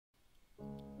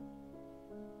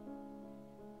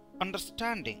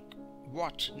Understanding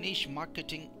what niche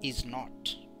marketing is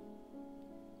not.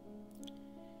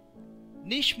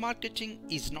 Niche marketing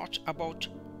is not about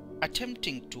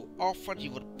attempting to offer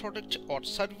your product or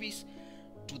service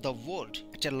to the world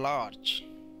at large.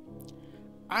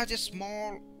 As a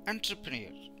small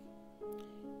entrepreneur,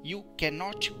 you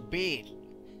cannot bear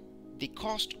the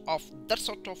cost of that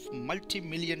sort of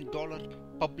multi-million-dollar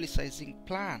publicizing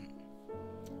plan.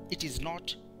 It is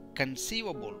not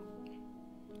conceivable.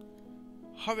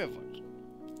 However,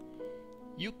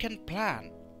 you can plan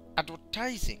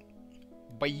advertising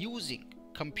by using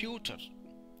computer,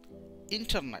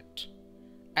 internet,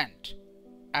 and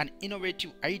an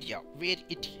innovative idea where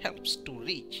it helps to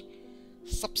reach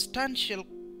substantial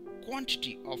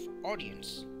quantity of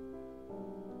audience.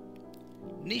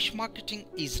 Niche marketing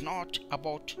is not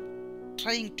about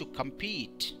trying to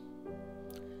compete.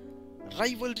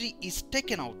 Rivalry is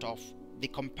taken out of the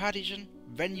comparison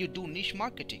when you do niche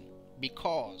marketing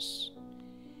because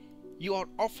you are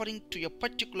offering to a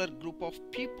particular group of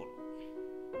people.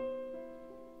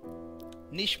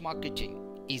 Niche marketing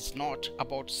is not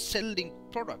about selling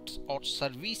products or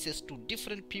services to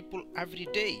different people every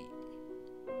day.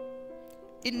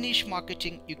 In niche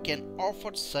marketing, you can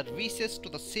offer services to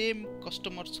the same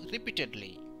customers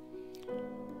repeatedly.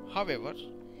 However,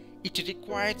 it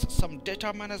requires some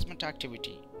data management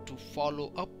activity to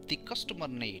follow up the customer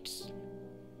needs.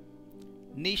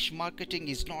 Niche marketing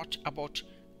is not about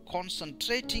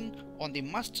concentrating on the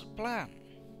master plan.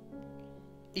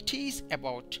 It is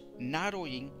about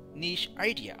narrowing niche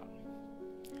idea.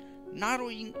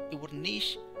 Narrowing your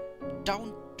niche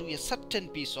down to a certain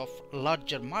piece of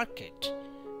larger market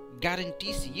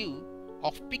guarantees you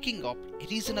of picking up a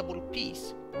reasonable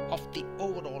piece of the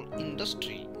overall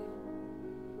industry.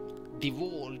 The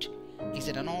world is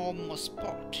an enormous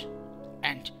pot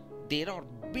and there are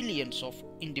billions of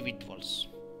individuals.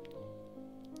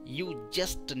 You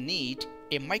just need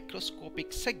a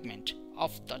microscopic segment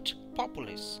of that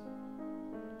populace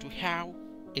to have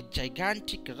a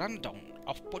gigantic rundown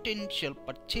of potential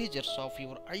purchasers of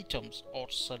your items or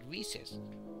services.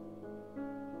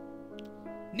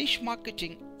 Niche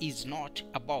marketing is not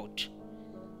about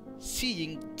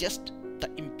seeing just the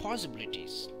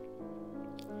impossibilities.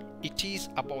 It is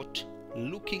about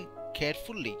looking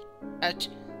carefully at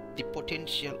the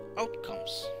potential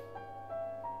outcomes.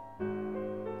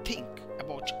 Think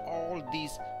about all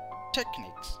these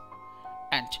techniques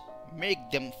and make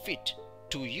them fit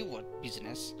to your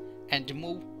business and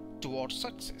move towards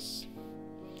success.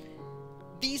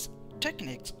 These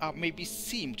techniques are maybe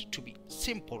seemed to be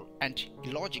simple and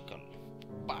illogical,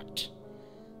 but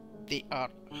they are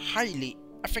highly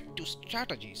effective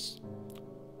strategies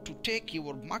to take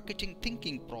your marketing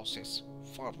thinking process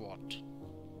forward.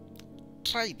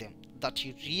 Try them that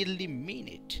you really mean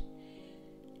it.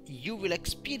 You will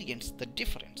experience the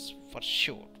difference for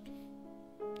sure.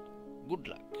 Good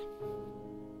luck.